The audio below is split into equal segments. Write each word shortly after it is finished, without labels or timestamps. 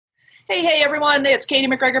Hey, everyone. It's Katie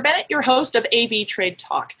McGregor-Bennett, your host of AV Trade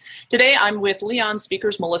Talk. Today, I'm with Leon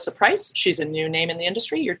Speakers Melissa Price. She's a new name in the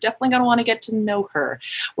industry. You're definitely going to want to get to know her.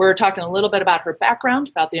 We're talking a little bit about her background,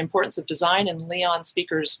 about the importance of design in Leon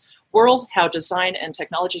Speakers' world, how design and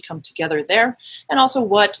technology come together there, and also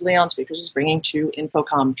what Leon Speakers is bringing to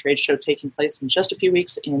InfoComm trade show taking place in just a few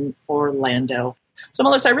weeks in Orlando. So,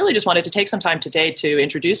 Melissa, I really just wanted to take some time today to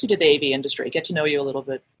introduce you to the AV industry, get to know you a little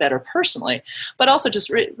bit better personally, but also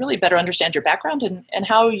just really better understand your background and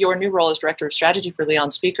how your new role as Director of Strategy for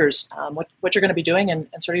Leon Speakers, what you're going to be doing and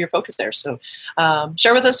sort of your focus there. So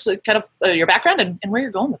share with us kind of your background and where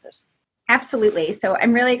you're going with this. Absolutely. So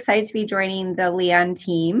I'm really excited to be joining the Leon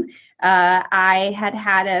team. I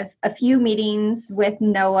had a few meetings with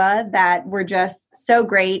Noah that were just so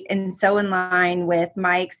great and so in line with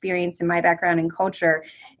my experience and my background and culture.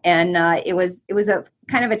 And it was a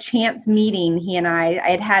kind of a chance meeting. He and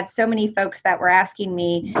I had so many folks that were asking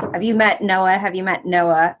me, have you met Noah? Have you met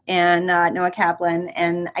Noah? And Noah Kaplan.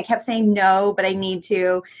 And I kept saying no, but I need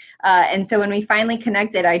to. And so when we finally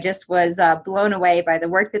connected, I just was blown away by the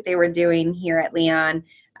work that they were doing here at Leon,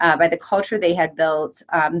 by the culture they had built,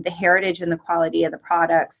 the heritage and the quality of the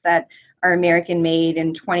products that are American made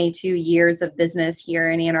in 22 years of business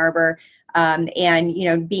here in Ann Arbor. And, you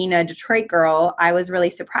know, being a Detroit girl, I was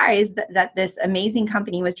really surprised that this amazing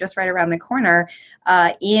company was just right around the corner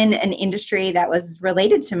in an industry that was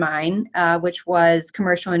related to mine, which was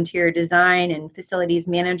commercial interior design and facilities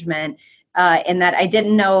management. And that I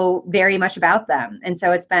didn't know very much about them. And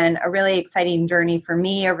so it's been a really exciting journey for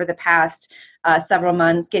me over the past several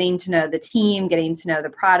months, getting to know the team, getting to know the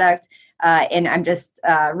product. And I'm just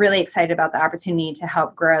really excited about the opportunity to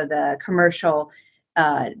help grow the commercial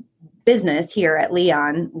business here at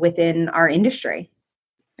Leon within our industry.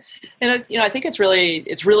 And I think it's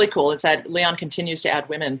really cool is that Leon continues to add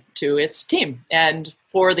women to its team, and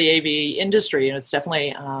for the AV industry, it's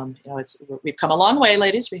definitely we've come a long way,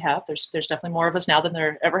 ladies. We have. There's definitely more of us now than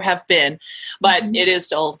there ever have been, but it is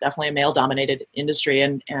still definitely a male-dominated industry,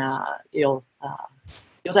 and you'll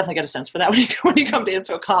definitely get a sense for that when you come to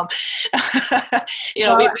InfoComm.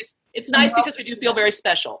 It's nice because we do feel very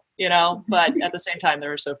special, but at the same time,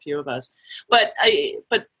 there are so few of us. But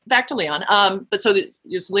back to Leon.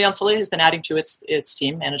 Leon slowly has been adding to its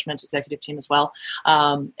team, management, executive team as well.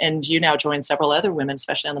 And you now join several other women,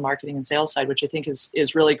 especially on the marketing and sales side, which I think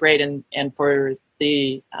is really great. And for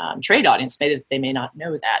the trade audience, they may not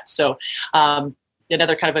know that. So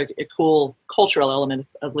another kind of a cool cultural element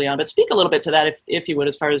of Leon. But speak a little bit to that, if you would,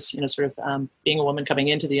 as far as being a woman coming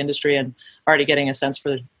into the industry and already getting a sense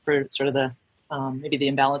for sort of the maybe the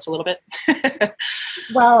imbalance a little bit.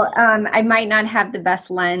 Well, I might not have the best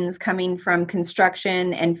lens coming from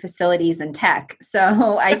construction and facilities and tech.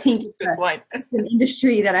 So I think it's an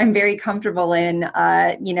industry that I'm very comfortable in,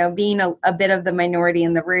 being a bit of the minority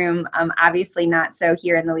in the room, obviously not so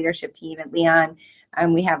here in the leadership team at Leon.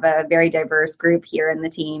 We have a very diverse group here in the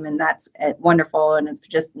team, and that's wonderful, and it's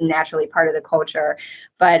just naturally part of the culture.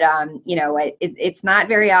 But, it's not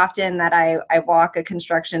very often that I walk a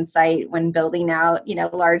construction site when building out,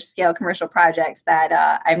 large-scale commercial projects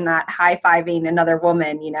that I'm not high-fiving another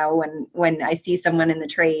woman, when I see someone in the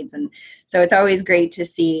trades. And so it's always great to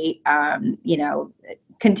see,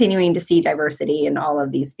 continuing to see diversity in all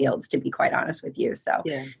of these fields, to be quite honest with you. So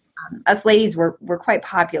us ladies, we're quite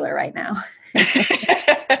popular right now.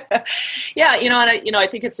 Yeah, I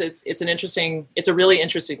think it's a really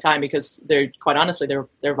interesting time because there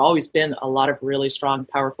have always been a lot of really strong,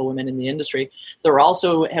 powerful women in the industry. There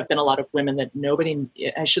also have been a lot of women that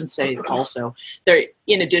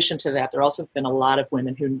in addition to that, there also have been a lot of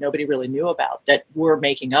women who nobody really knew about that were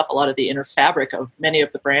making up a lot of the inner fabric of many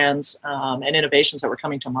of the brands and innovations that were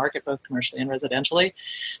coming to market, both commercially and residentially.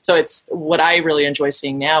 So it's what I really enjoy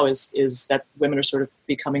seeing now is that women are sort of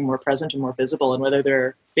becoming more present and more visible, and whether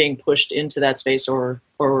they're being pushed into that space or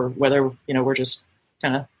whether we're just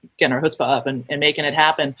kind of getting our chutzpah up and making it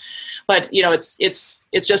happen. But it's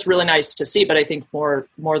just really nice to see. But I think more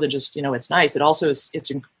than just it's nice. It also is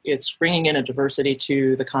it's bringing in a diversity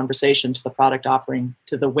to the conversation, to the product offering,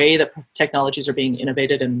 to the way that technologies are being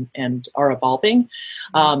innovated and are evolving.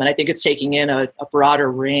 And I think it's taking in a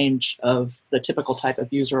broader range of the typical type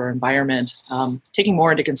of user or environment, taking more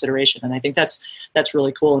into consideration. And I think that's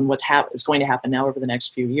really cool. And what is going to happen now over the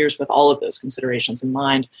next few years with all of those considerations in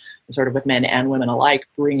mind, and sort of with men and women alike,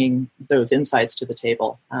 bringing those insights to the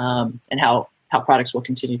table, and how products will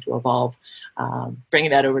continue to evolve.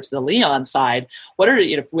 Bringing that over to the Leon side, what are,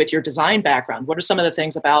 with your design background, what are some of the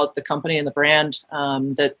things about the company and the brand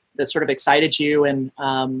that sort of excited you? And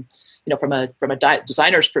from a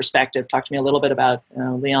designer's perspective, talk to me a little bit about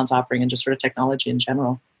Leon's offering and just sort of technology in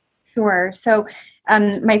general. Sure. So,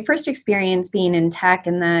 my first experience being in tech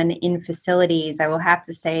and then in facilities, I will have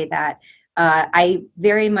to say that I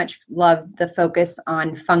very much love the focus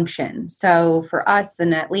on function. So, for us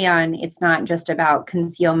and at Leon, it's not just about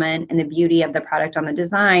concealment and the beauty of the product on the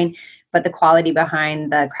design, but the quality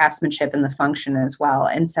behind the craftsmanship and the function as well.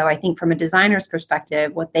 And so, I think from a designer's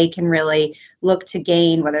perspective, what they can really look to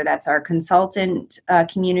gain, whether that's our consultant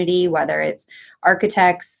community, whether it's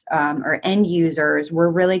architects or end users, we're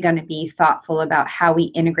really going to be thoughtful about how we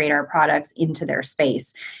integrate our products into their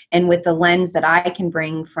space. And with the lens that I can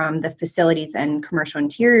bring from the facilities and commercial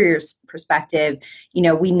interiors perspective,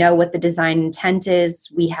 we know what the design intent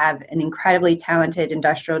is. We have an incredibly talented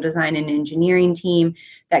industrial design and engineering team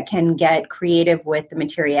that can get creative with the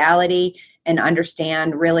materiality and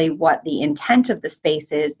understand really what the intent of the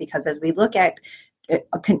space is. Because as we look at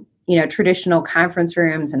traditional conference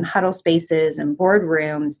rooms and huddle spaces and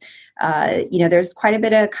boardrooms, there's quite a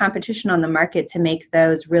bit of competition on the market to make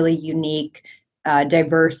those really unique,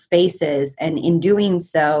 diverse spaces. And in doing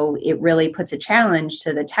so, it really puts a challenge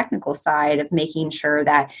to the technical side of making sure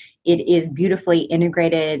that it is beautifully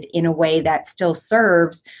integrated in a way that still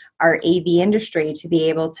serves our AV industry to be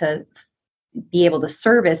able to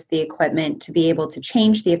service the equipment, to be able to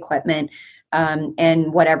change the equipment,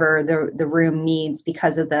 and whatever the room needs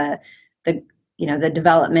because of the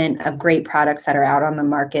development of great products that are out on the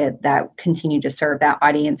market that continue to serve that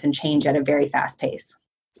audience and change at a very fast pace.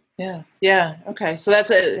 Yeah. Okay. So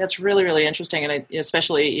that's really, really interesting, and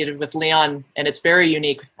especially with Leon and its very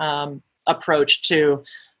unique approach to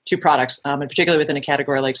products, and particularly within a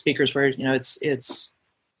category like speakers, where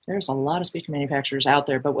there's a lot of speaker manufacturers out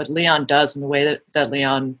there, but what Leon does and the way that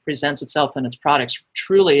Leon presents itself and its products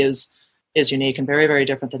truly is unique and very, very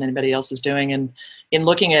different than anybody else is doing. And in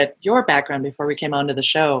looking at your background before we came onto the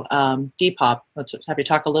show, Depop, let's have you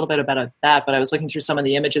talk a little bit about that. But I was looking through some of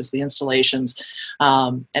the images, the installations,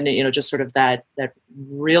 and just sort of that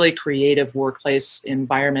really creative workplace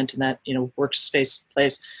environment and that workspace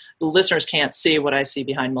place. The listeners can't see what I see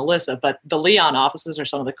behind Melissa, but the Leon offices are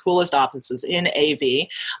some of the coolest offices in AV.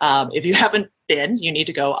 If you haven't been, you need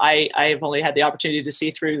to go. I've only had the opportunity to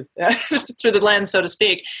see through through the lens, so to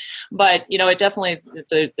speak. But it definitely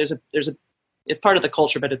it's part of the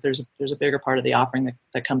culture, but there's a bigger part of the offering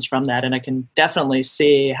that comes from that. And I can definitely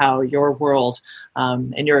see how your world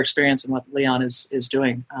and your experience and what Leon is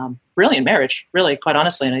doing. Brilliant marriage, really, quite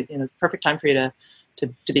honestly, and it's perfect time for you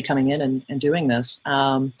to be coming in and doing this.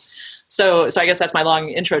 So I guess that's my long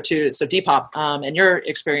intro to Depop and your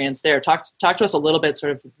experience there. Talk to us a little bit,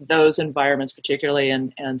 sort of those environments particularly,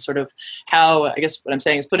 and sort of how, I guess what I'm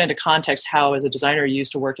saying is put into context how as a designer you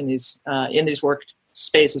used to work in these work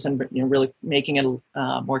spaces and really making it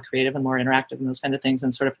more creative and more interactive and those kind of things,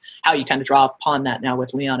 and sort of how you kind of draw upon that now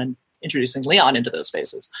with Leon and introducing Leon into those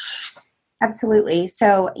spaces. Absolutely.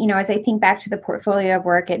 So, as I think back to the portfolio of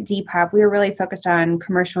work at Depop, we were really focused on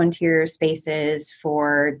commercial interior spaces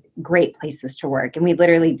for great places to work. And we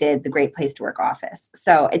literally did the Great Place to Work office.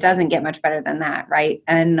 So it doesn't get much better than that, right?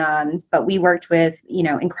 And, but we worked with,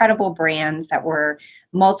 incredible brands that were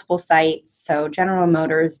multiple sites. So General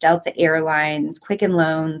Motors, Delta Airlines, Quicken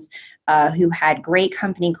Loans, who had great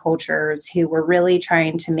company cultures, who were really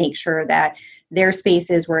trying to make sure that their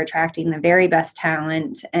spaces were attracting the very best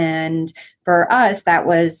talent. And for us, that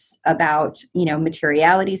was about,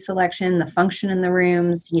 materiality selection, the function in the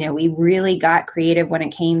rooms. We really got creative when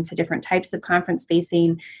it came to different types of conference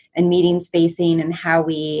spacing and meeting spacing and how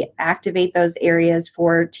we activate those areas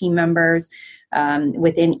for team members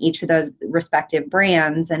within each of those respective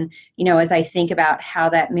brands. And, as I think about how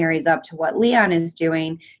that marries up to what Leon is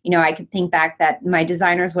doing, I could think back that my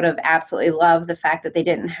designers would have absolutely loved the fact that they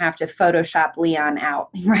didn't have to Photoshop Leon out,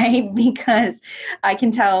 right? Because I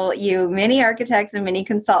can tell you many architects and many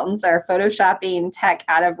consultants are Photoshopping tech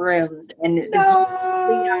out of rooms. And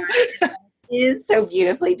Leon is so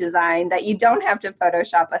beautifully designed that you don't have to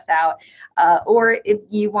Photoshop us out. Or if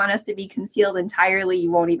you want us to be concealed entirely,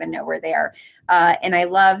 you won't even know we're there. And I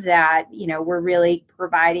love that, we're really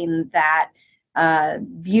providing that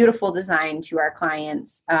beautiful design to our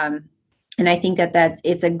clients. And I think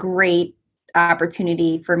it's a great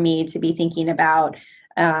opportunity for me to be thinking about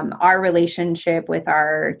our relationship with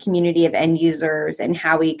our community of end users and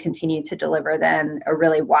how we continue to deliver them a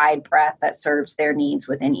really wide breadth that serves their needs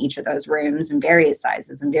within each of those rooms in various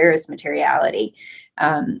sizes and various materiality.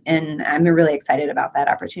 And I'm really excited about that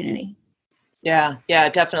opportunity. Yeah,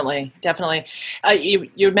 definitely.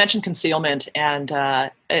 You mentioned concealment, and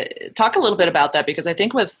talk a little bit about that, because I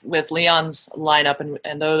think with Leon's lineup,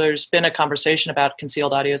 and though there's been a conversation about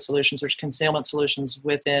concealed audio solutions or concealment solutions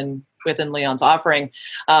within Leon's offering,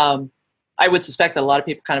 I would suspect that a lot of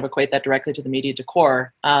people kind of equate that directly to the media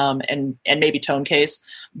decor, and maybe tone case,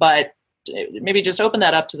 but maybe just open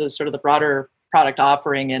that up to the sort of the broader product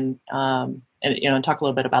offering, and talk a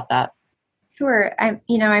little bit about that. Sure.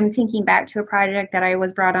 I'm thinking back to a project that I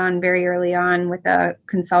was brought on very early on with a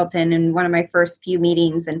consultant in one of my first few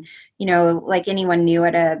meetings. And, like anyone new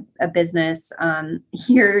at a business,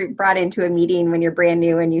 you're brought into a meeting when you're brand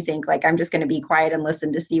new and you think like, I'm just going to be quiet and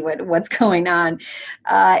listen to see what's going on.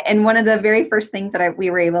 And one of the very first things that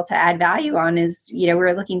we were able to add value on is, we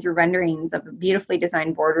were looking through renderings of a beautifully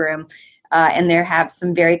designed boardroom. And there have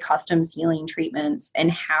some very custom ceiling treatments, and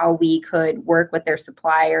how we could work with their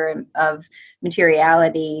supplier of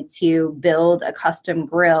materiality to build a custom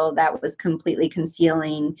grill that was completely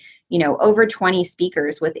concealing, over 20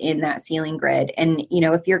 speakers within that ceiling grid. And,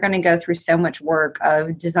 if you're going to go through so much work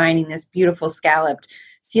of designing this beautiful scalloped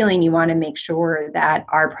ceiling, you want to make sure that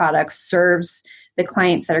our product serves the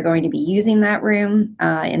clients that are going to be using that room,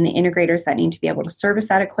 and the integrators that need to be able to service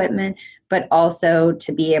that equipment, but also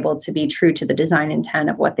to be able to be true to the design intent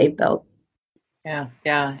of what they've built. Yeah.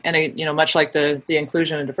 And, much like the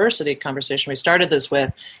inclusion and diversity conversation we started this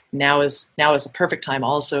with, now is the perfect time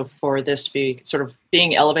also for this to be sort of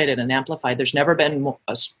being elevated and amplified. There's never been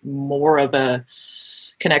more of a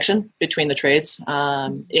connection between the trades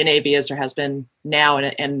in AV as there has been now,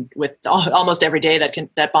 and with almost every day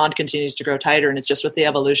that bond continues to grow tighter. And it's just with the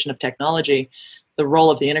evolution of technology, the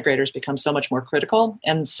role of the integrators becomes so much more critical.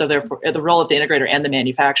 And so therefore the role of the integrator and the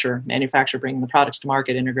manufacturer bringing the products to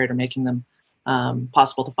market, integrator making them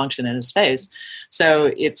possible to function in a space.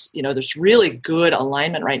 So it's, there's really good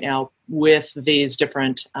alignment right now with these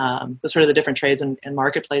different, the different trades and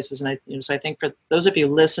marketplaces. And so I think for those of you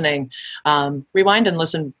listening, rewind and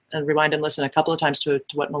listen a couple of times to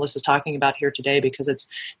what Melissa's talking about here today, because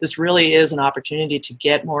this really is an opportunity to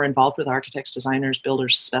get more involved with architects, designers,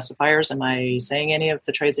 builders, specifiers. Am I saying any of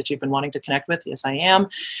the trades that you've been wanting to connect with? Yes, I am.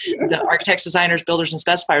 The architects, designers, builders, and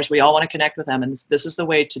specifiers, we all want to connect with them. And this is the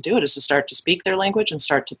way to do it, is to start to speak their language and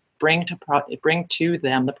start to bring to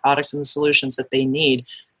them the products and the solutions that they need.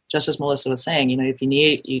 Just as Melissa was saying, if you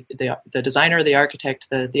need the designer or the architect,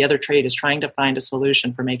 the other trade is trying to find a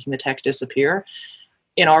solution for making the tech disappear.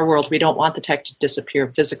 In our world, we don't want the tech to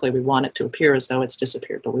disappear physically. We want it to appear as though it's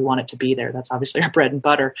disappeared, but we want it to be there. That's obviously our bread and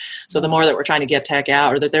butter. So the more that we're trying to get tech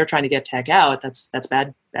out, or that they're trying to get tech out, that's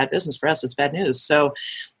bad business for us. It's bad news. So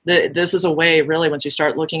this is a way, really, once you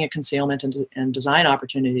start looking at concealment and design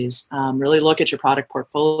opportunities, really look at your product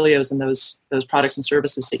portfolios and those products and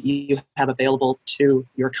services that you have available to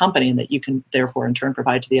your company, and that you can therefore in turn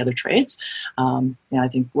provide to the other trades. I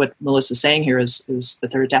think what Melissa's saying here is that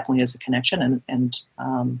there definitely is a connection, and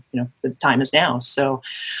the time is now. So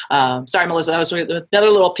sorry, Melissa, that was another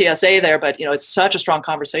little PSA there, but it's such a strong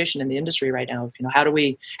conversation in the industry right now. How do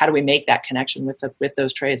we make that connection with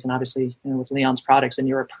those trades, and obviously with Leon's products and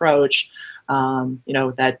your approach,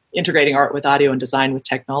 that integrating art with audio and design with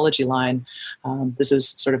technology line, this is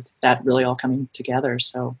sort of that really all coming together.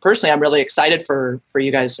 So personally, I'm really excited for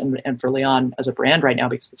you guys and for Leon as a brand right now,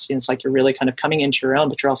 because it's like you're really kind of coming into your own,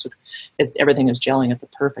 but you're also, everything is gelling at the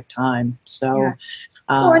perfect time. So yeah.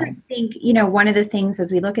 Well, I think, one of the things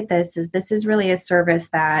as we look at this is really a service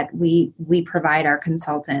that we provide our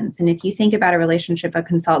consultants. And if you think about a relationship a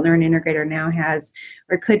consultant or an integrator now has,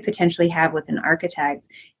 or could potentially have with an architect,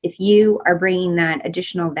 if you are bringing that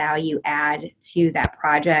additional value add to that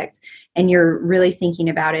project, and you're really thinking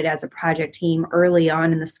about it as a project team early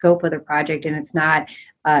on in the scope of the project, and it's not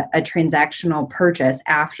a transactional purchase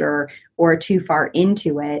after or too far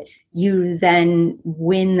into it, you then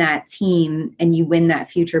win that team and you win that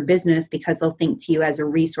future business, because they'll think to you as a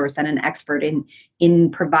resource and an expert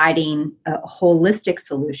in providing a holistic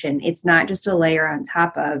solution. It's not just a layer on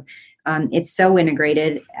top of. It's so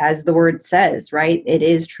integrated, as the word says, right? It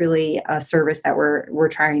is truly a service that we're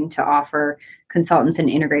trying to offer consultants and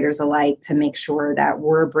integrators alike, to make sure that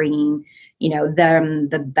we're bringing, them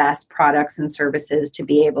the best products and services to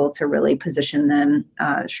be able to really position them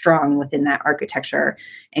strong within that architecture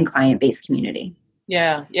and client-based community.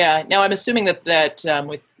 Yeah. Now, I'm assuming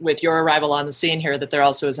that with your arrival on the scene here, that there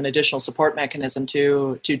also is an additional support mechanism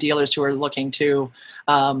to dealers who are looking to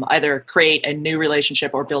either create a new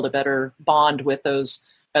relationship or build a better bond with those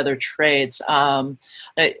other trades.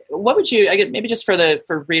 What would you, maybe just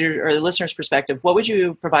for readers or the listeners' perspective, what would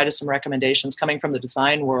you provide as some recommendations coming from the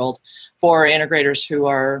design world for integrators who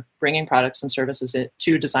are bringing products and services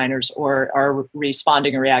to designers, or are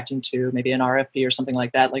responding or reacting to maybe an RFP or something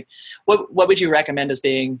like that? Like, what would you recommend as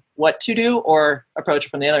being what to do, or approach it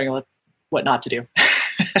from the other angle, what not to do?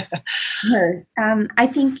 Sure. I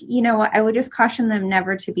think, I would just caution them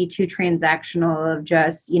never to be too transactional of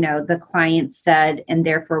just, the client said, and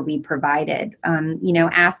therefore we provided,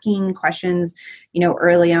 asking questions,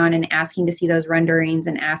 early on and asking to see those renderings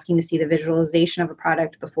and asking to see the visualization of a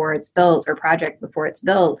product before it's built or project before it's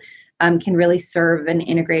built can really serve an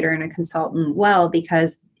integrator and a consultant well,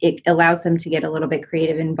 because it allows them to get a little bit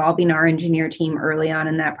creative, involving our engineer team early on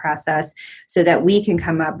in that process so that we can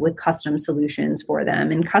come up with custom solutions for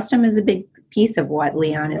them. And custom is a big piece of what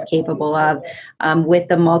Leon is capable of, with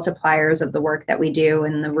the multipliers of the work that we do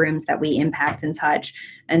and the rooms that we impact and touch.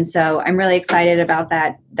 And so I'm really excited about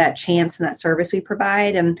that chance and that service we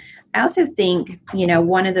provide. And I also think,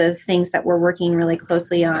 one of the things that we're working really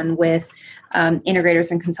closely on with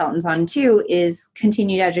integrators and consultants on too is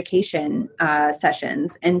continued education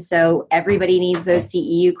sessions. And so everybody needs those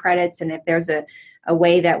CEU credits. And if there's a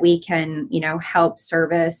way that we can, help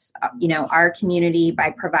service, our community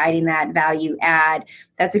by providing that value add,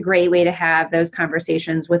 that's a great way to have those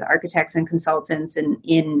conversations with architects and consultants and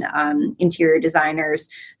in interior designers,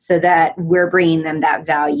 so that we're bringing them that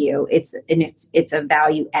value. It's a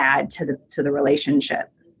value add to the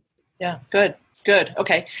relationship. Yeah, good. Good.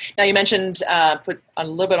 Okay. Now you mentioned, put a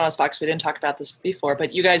little bit on the spot because we didn't talk about this before,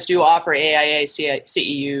 but you guys do offer AIA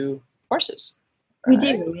CEU courses. Right?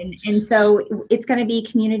 We do. And so it's going to be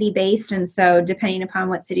community based. And so depending upon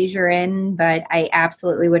what cities you're in, but I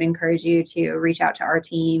absolutely would encourage you to reach out to our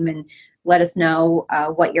team and let us know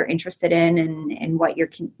what you're interested in and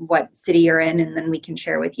what city you're in. And then we can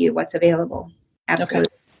share with you what's available. Absolutely.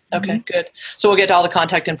 Okay, good. So we'll get all the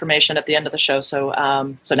contact information at the end of the show. So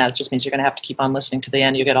now it just means you're going to have to keep on listening to the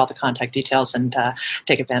end. You get all the contact details and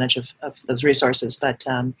take advantage of those resources. But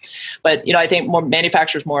I think more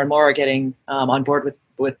manufacturers more and more are getting on board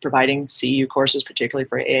with providing CEU courses, particularly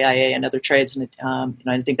for AIA and other trades. And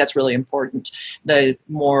I think that's really important. The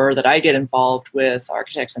more that I get involved with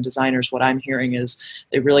architects and designers, what I'm hearing is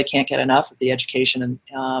they really can't get enough of the education,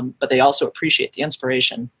 but they also appreciate the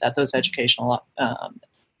inspiration that those educational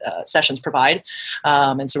sessions provide,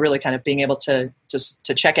 and so really kind of being able to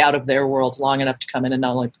check out of their world long enough to come in and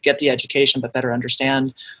not only get the education but better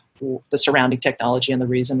understand the surrounding technology and the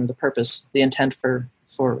reason or the purpose, the intent for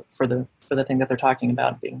the thing that they're talking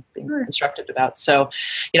about, being instructed about. So,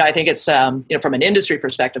 I think it's from an industry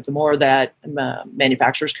perspective, the more that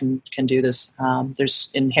manufacturers can do this,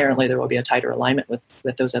 there will be a tighter alignment with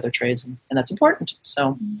those other trades, and that's important.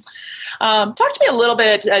 So, talk to me a little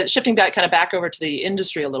bit, shifting back over to the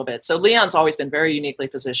industry a little bit. So, Leon's always been very uniquely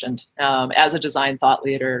positioned as a design thought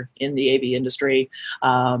leader in the AV industry.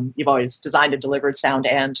 You've always designed and delivered sound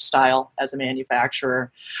and style as a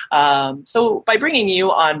manufacturer. So, by bringing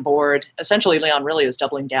you on board, essentially Leon really is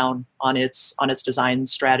doubling down on its design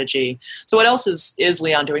strategy. So what else is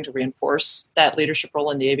Leon doing to reinforce that leadership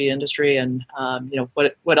role in the AV industry, and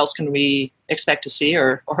what else can we expect to see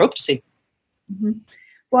or hope to see? Mm-hmm.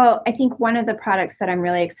 Well, I think one of the products that I'm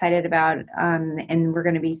really excited about, and we're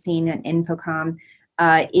going to be seeing at InfoComm,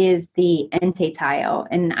 is the Ente tile.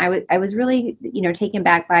 And I was really, taken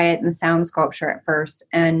back by it and the sound sculpture at first.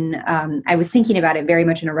 And I was thinking about it very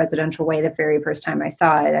much in a residential way the very first time I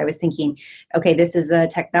saw it. I was thinking, okay, this is a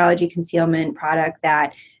technology concealment product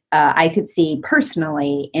that I could see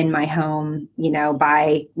personally in my home,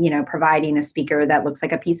 by, providing a speaker that looks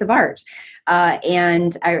like a piece of art.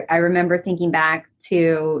 And I remember thinking back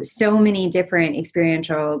to so many different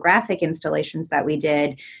experiential graphic installations that we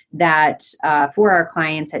did that for our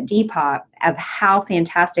clients at Depop, of how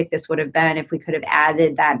fantastic this would have been if we could have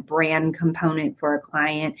added that brand component for a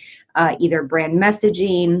client, either brand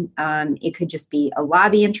messaging. It could just be a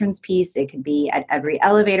lobby entrance piece. It could be at every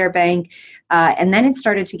elevator bank. And then it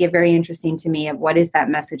started to get very interesting to me of what is that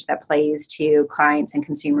message that plays to clients and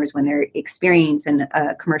consumers when they're experiencing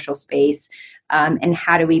a commercial space, and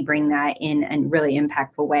how do we bring that in a really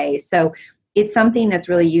impactful way. So it's something that's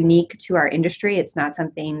really unique to our industry. It's not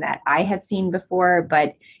something that I had seen before,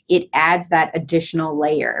 but it adds that additional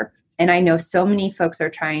layer. And I know so many folks are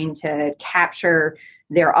trying to capture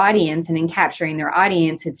their audience, and in capturing their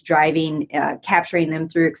audience, it's capturing them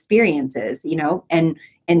through experiences,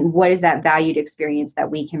 and what is that valued experience that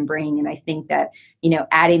we can bring? And I think that,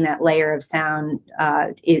 adding that layer of sound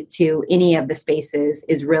to any of the spaces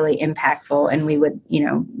is really impactful. And we would,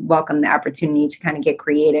 welcome the opportunity to kind of get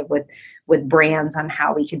creative with brands on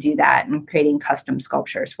how we could do that and creating custom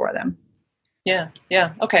sculptures for them. Yeah.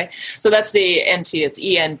 Okay. So that's the Ente. It's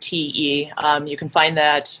ENTE. You can find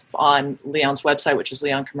that on Leon's website, which is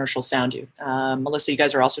Leon Commercial Sound. Melissa, you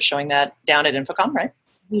guys are also showing that down at InfoComm, right?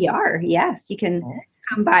 We are. Yes. You can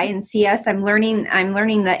come by and see us. I'm learning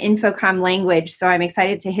the InfoComm language, so I'm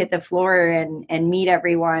excited to hit the floor and meet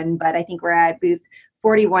everyone. But I think we're at booth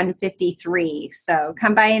 4153. So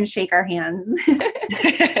come by and shake our hands.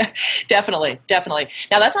 Definitely.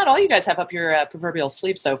 Now, that's not all you guys have up your proverbial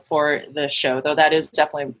sleeve. So for the show, though, that is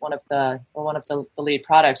definitely one of the lead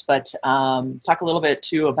products. But talk a little bit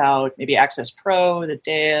too about maybe Access Pro, the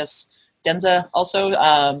Deus, Denza, also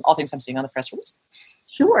all things I'm seeing on the press release.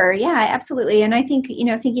 Sure. Yeah, absolutely. And I think,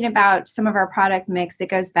 thinking about some of our product mix, it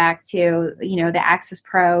goes back to, the Access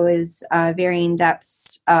Pro is varying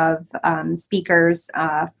depths of speakers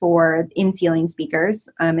for in-ceiling speakers.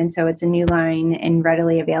 And so it's a new line and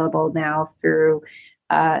readily available now through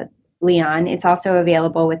Leon. It's also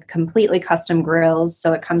available with completely custom grills.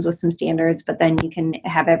 So it comes with some standards, but then you can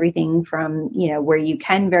have everything from, where you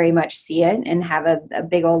can very much see it and have a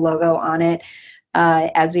big old logo on it.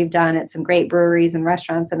 As we've done at some great breweries and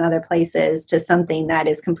restaurants and other places, to something that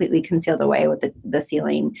is completely concealed away with the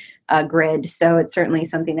ceiling grid. So it's certainly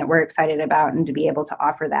something that we're excited about, and to be able to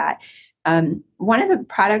offer that. One of the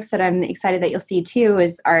products that I'm excited that you'll see too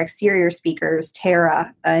is our exterior speakers,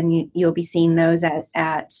 Terra, and you'll be seeing those at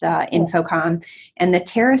InfoComm. And the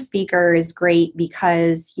Terra speaker is great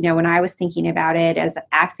because, when I was thinking about it as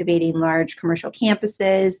activating large commercial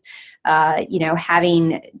campuses,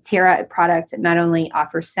 having Terra products that not only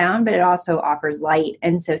offers sound, but it also offers light.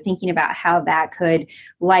 And so thinking about how that could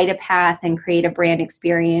light a path and create a brand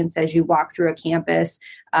experience as you walk through a campus,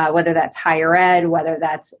 whether that's higher ed, whether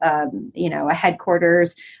that's, a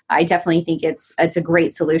headquarters, I definitely think it's a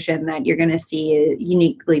great solution that you're going to see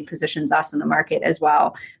uniquely positions us in the market as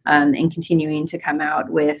well, and continuing to come out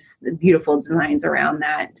with beautiful designs around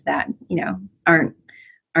that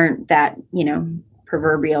aren't that,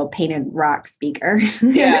 proverbial painted rock speaker.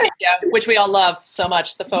 yeah, which we all love so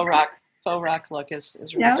much. The faux rock look is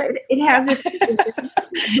really it has its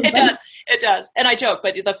it does. And I joke,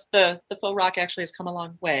 but the faux rock actually has come a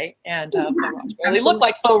long way, and faux rocks barely look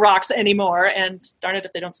like faux rocks anymore, and darn it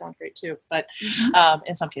if they don't sound great too, but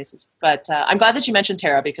in some cases. But I'm glad that you mentioned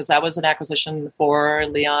Terra, because that was an acquisition for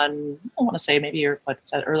Leon, I want to say maybe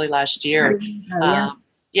early last year.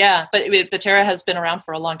 But Terra has been around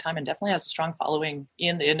for a long time and definitely has a strong following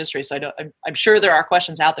in the industry. So I'm sure there are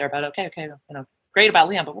questions out there about, okay, great about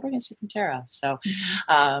Leon, but what are we going to see from Terra? So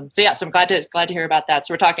I'm glad to hear about that.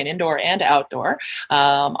 So we're talking indoor and outdoor,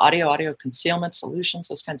 audio concealment solutions,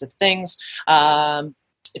 those kinds of things.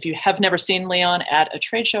 If you have never seen Leon at a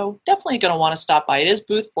trade show, definitely going to want to stop by. It is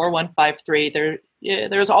booth 4153.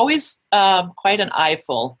 There's always quite an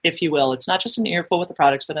eyeful, if you will. It's not just an earful with the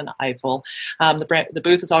products, but an eyeful. The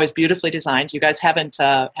booth is always beautifully designed. You guys haven't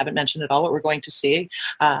mentioned at all what we're going to see.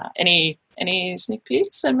 Any sneak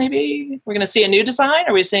peeks? And maybe we're going to see a new design?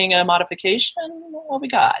 Are we seeing a modification? What we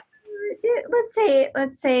got?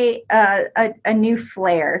 Let's say a new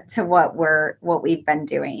flair to what we've been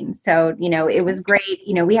doing. So, it was great.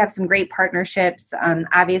 We have some great partnerships.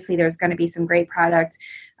 Obviously, there's going to be some great product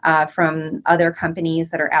from other companies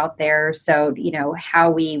that are out there. So, how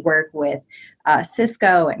we work with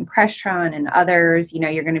Cisco and Crestron and others,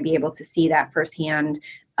 you're going to be able to see that firsthand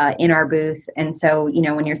in our booth. And so,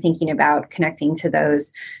 when you're thinking about connecting to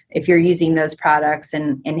those, if you're using those products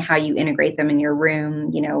and how you integrate them in your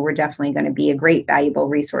room, we're definitely going to be a great, valuable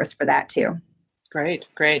resource for that too. Great.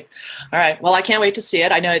 All right. Well, I can't wait to see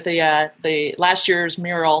it. I know the last year's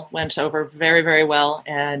mural went over very, very well.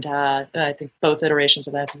 And I think both iterations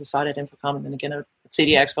of that, we saw it at InfoComm and then again at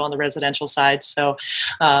CD Expo on the residential side. So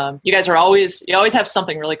you guys always have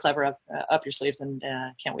something really clever up your sleeves, and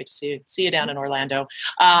can't wait to see you down in Orlando.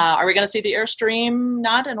 Are we going to see the Airstream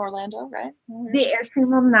not in Orlando, right? The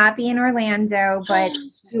Airstream will not be in Orlando, but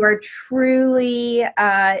you are truly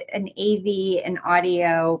an AV and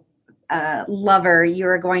audio lover. You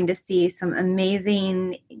are going to see some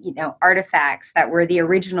amazing, artifacts that were the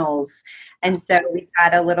originals. And so we've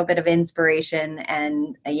got a little bit of inspiration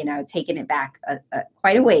and, taking it back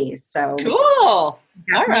quite a ways. So cool.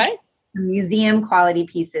 All right. Museum quality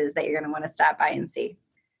pieces that you're going to want to stop by and see.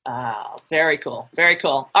 Very cool.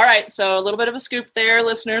 All right. So a little bit of a scoop there,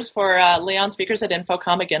 listeners, for Leon Speakers at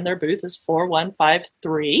InfoComm. Again, their booth is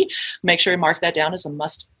 4153. Make sure you mark that down as a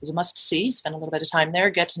must see. Spend a little bit of time there,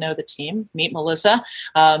 get to know the team, meet Melissa,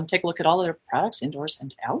 take a look at all of their products indoors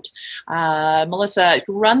and out. Melissa,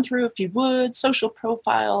 run through, if you would, social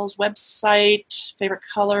profiles, website, favorite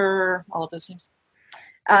color, all of those things.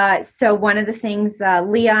 So one of the things,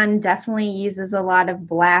 Leon definitely uses a lot of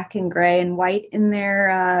black and gray and white in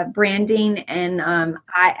their branding. And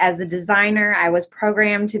I, as a designer, I was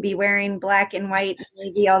programmed to be wearing black and white and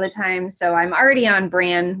navy all the time. So I'm already on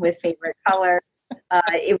brand with favorite color.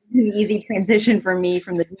 It was an easy transition for me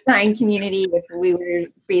from the design community, which we were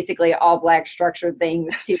basically all black structured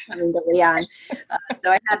things, to coming to Leon.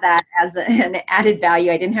 So I had that as an added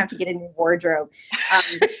value. I didn't have to get a new wardrobe.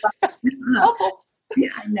 Helpful.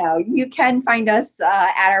 I know. You can find us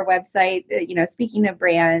at our website, speaking of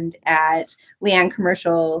brand, at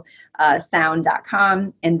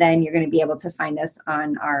leoncommercialsound.com. And then you're going to be able to find us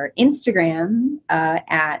on our Instagram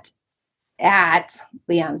at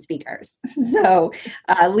Leon Speakers. So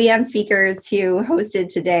Leon Speakers, who hosted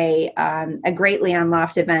today a great Leon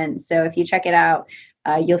Loft event. So if you check it out,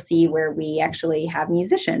 you'll see where we actually have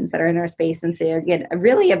musicians that are in our space, and so you get a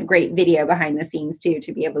great video behind the scenes too,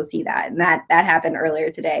 to be able to see that. And that happened earlier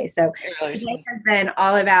today. So today has been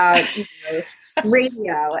all about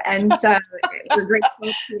radio, and so we're grateful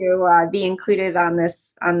to be included on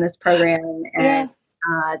this program and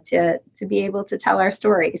to be able to tell our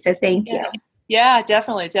story. So thank you. Yeah,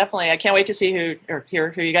 definitely. I can't wait to see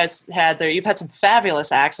hear who you guys had there. You've had some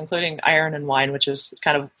fabulous acts, including Iron and Wine, which is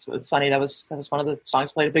kind of funny. That was one of the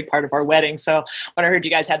songs played a big part of our wedding. So when I heard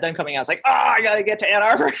you guys had them coming, I was like, I got to get to Ann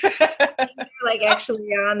Arbor. Like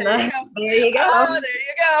actually on there you go. Oh, there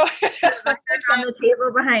you go. On the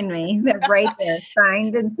table behind me. They're right there,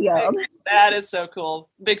 signed and sealed. That is so cool.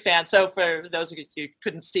 Big fan. So for those of you who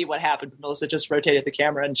couldn't see what happened, Melissa just rotated the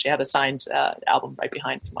camera and she had a signed album right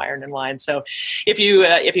behind from Iron and Wine. So if you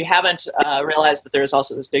haven't realized that there's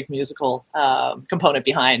also this big musical component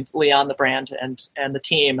behind Leon, the brand, and the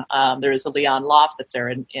team, there is the Leon Loft that's there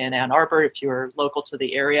in Ann Arbor. If you're local to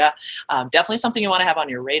the area, definitely something you want to have on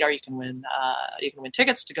your radar. You can win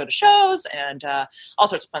tickets to go to shows and all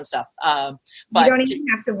sorts of fun stuff. But you don't even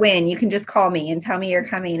have to win. You can just call me and tell me you're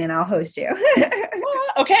coming, and I'll host you.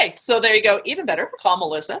 Okay, so there you go. Even better, call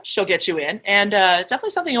Melissa. She'll get you in, and it's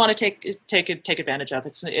definitely something you want to take advantage of.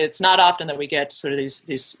 It's not often that we get sort of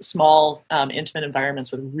these small intimate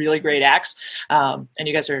environments with really great acts, and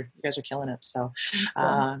you guys are killing it. So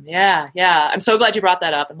yeah, I'm so glad you brought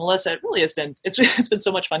that up. And Melissa, it really has been it's been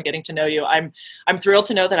so much fun getting to know you. I'm thrilled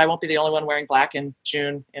to know that I won't be the only one wearing black in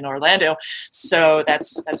June in Orlando. So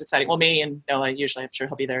that's exciting. Well, me and Noah, usually I'm sure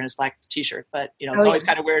he'll be there in his black t-shirt, but it's always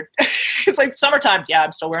kind of weird. It's like summertime. Yeah,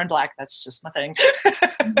 I'm still wearing black. That's just my thing.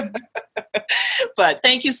 But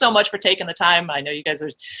thank you so much for taking the time. I know you guys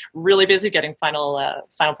are really busy getting final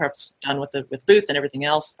preps done with the booth and everything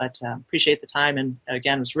else, but appreciate the time. And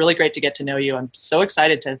again, it was really great to get to know you. I'm so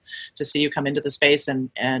excited to see you come into the space,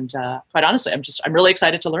 and quite honestly, I'm really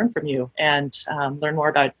excited to learn from you and learn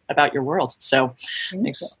more about your world. So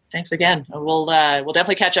thanks again. We'll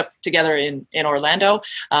definitely catch up together in Orlando.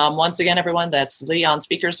 Once again, everyone, that's Leon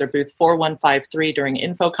Speakers. They're booth 4153 during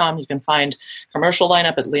InfoComm. You can find commercial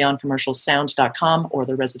lineup at leoncommercialsound.com or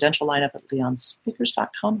the residential lineup at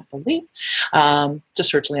leonspeakers.com, I believe. Just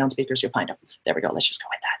search Leon Speakers, you'll find them. There we go. Let's just go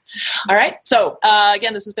with that. All right. So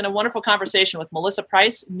again, this has been a wonderful conversation with Melissa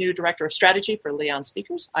Price, new Director of Strategy for Leon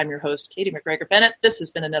Speakers. I'm your host, Katie McGregor Bennett. This has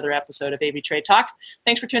been another episode of AV Trade Talk.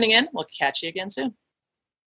 Thanks for tuning in. We'll catch you again soon.